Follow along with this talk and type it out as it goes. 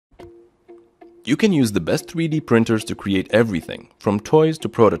You can use the best 3D printers to create everything, from toys to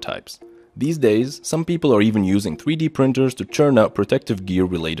prototypes. These days, some people are even using 3D printers to churn out protective gear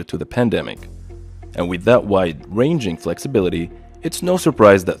related to the pandemic. And with that wide-ranging flexibility, it's no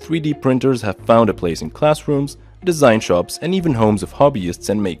surprise that 3D printers have found a place in classrooms, design shops, and even homes of hobbyists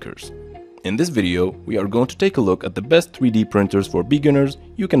and makers. In this video, we are going to take a look at the best 3D printers for beginners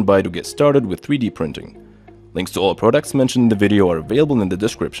you can buy to get started with 3D printing. Links to all products mentioned in the video are available in the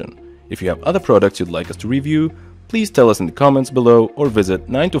description. If you have other products you'd like us to review, please tell us in the comments below or visit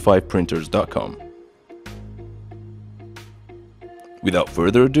 9to5printers.com. Without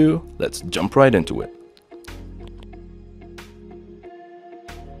further ado, let's jump right into it.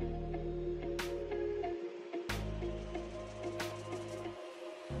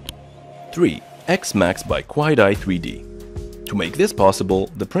 Three, X-Max by QuietEye 3D. To make this possible,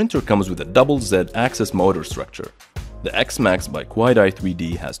 the printer comes with a double Z-axis motor structure. The X-Max by QuietEye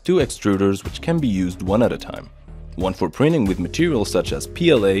 3D has two extruders which can be used one at a time. One for printing with materials such as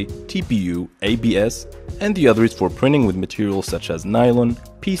PLA, TPU, ABS, and the other is for printing with materials such as nylon,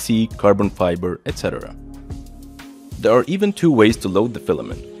 PC, carbon fiber, etc. There are even two ways to load the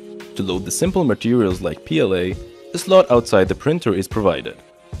filament. To load the simple materials like PLA, a slot outside the printer is provided.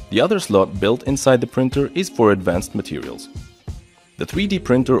 The other slot built inside the printer is for advanced materials. The 3D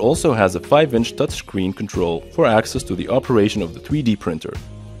printer also has a 5-inch touchscreen control for access to the operation of the 3D printer.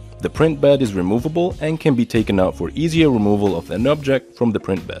 The print bed is removable and can be taken out for easier removal of an object from the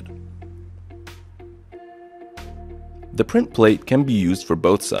print bed. The print plate can be used for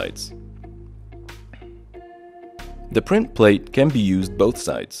both sides. The print plate can be used both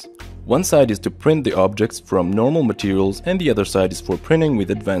sides. One side is to print the objects from normal materials and the other side is for printing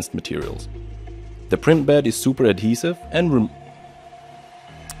with advanced materials. The print bed is super adhesive and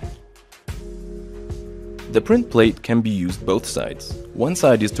The print plate can be used both sides. One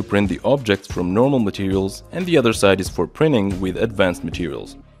side is to print the objects from normal materials and the other side is for printing with advanced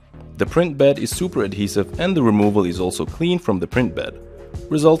materials. The print bed is super adhesive and the removal is also clean from the print bed,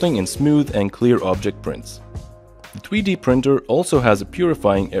 resulting in smooth and clear object prints. The 3D printer also has a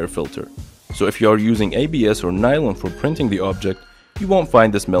purifying air filter, so if you are using ABS or nylon for printing the object, you won't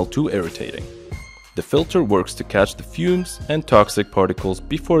find the smell too irritating. The filter works to catch the fumes and toxic particles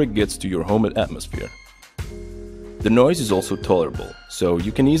before it gets to your home atmosphere. The noise is also tolerable, so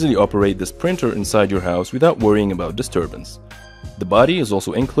you can easily operate this printer inside your house without worrying about disturbance. The body is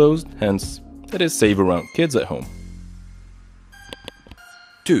also enclosed, hence it is safe around kids at home.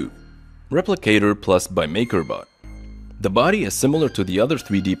 2. Replicator Plus by MakerBot. The body is similar to the other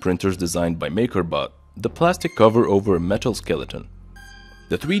 3D printers designed by MakerBot, the plastic cover over a metal skeleton.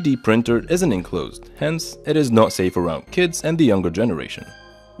 The 3D printer isn't enclosed, hence it is not safe around kids and the younger generation.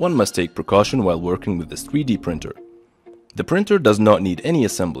 One must take precaution while working with this 3D printer. The printer does not need any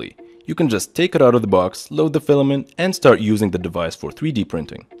assembly. You can just take it out of the box, load the filament, and start using the device for 3D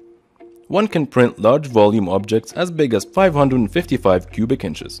printing. One can print large volume objects as big as 555 cubic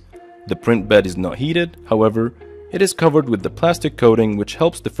inches. The print bed is not heated, however, it is covered with the plastic coating which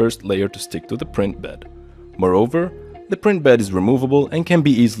helps the first layer to stick to the print bed. Moreover, the print bed is removable and can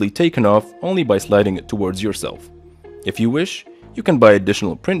be easily taken off only by sliding it towards yourself. If you wish, you can buy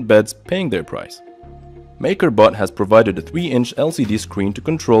additional print beds paying their price. MakerBot has provided a 3-inch LCD screen to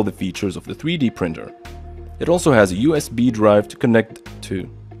control the features of the 3D printer. It also has a USB drive to connect to.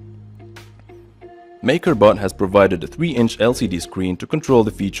 MakerBot has provided a 3-inch LCD screen to control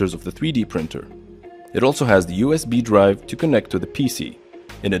the features of the 3D printer. It also has the USB drive to connect to the PC.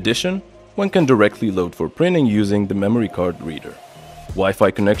 In addition, one can directly load for printing using the memory card reader.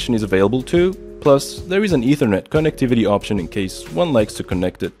 Wi-Fi connection is available too, plus there is an Ethernet connectivity option in case one likes to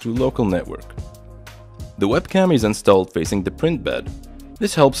connect it to local network. The webcam is installed facing the print bed.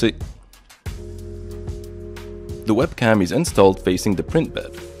 This helps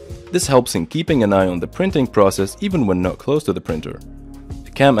in keeping an eye on the printing process even when not close to the printer.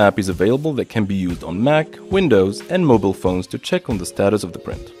 A cam app is available that can be used on Mac, Windows, and mobile phones to check on the status of the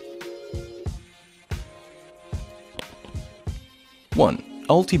print. 1.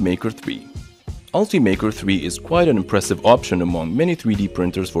 Ultimaker 3. Ultimaker 3 is quite an impressive option among many 3D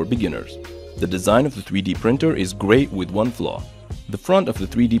printers for beginners. The design of the 3D printer is great with one flaw. The front of the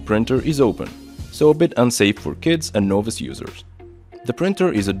 3D printer is open, so a bit unsafe for kids and novice users. The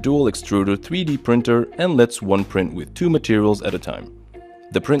printer is a dual extruder 3D printer and lets one print with two materials at a time.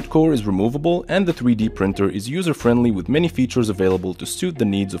 The print core is removable and the 3D printer is user-friendly with many features available to suit the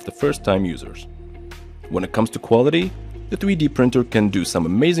needs of the first-time users. When it comes to quality, the 3D printer can do some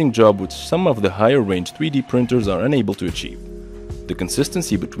amazing job which some of the higher range 3D printers are unable to achieve. The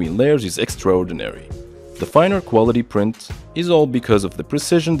consistency between layers is extraordinary. The finer quality print is all because of the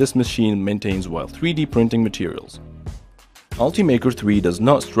precision this machine maintains while 3D printing materials. Ultimaker 3 does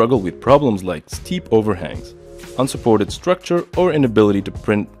not struggle with problems like steep overhangs, unsupported structure, or inability to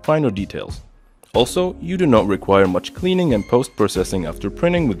print finer details. Also, you do not require much cleaning and post-processing after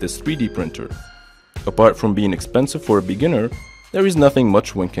printing with this 3D printer. Apart from being expensive for a beginner, there is nothing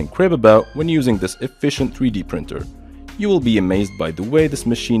much one can crib about when using this efficient 3D printer. You will be amazed by the way this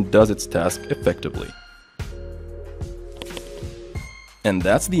machine does its task effectively. And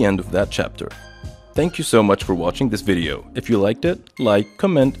that's the end of that chapter. Thank you so much for watching this video. If you liked it, like,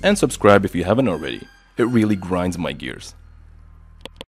 comment, and subscribe if you haven't already. It really grinds my gears.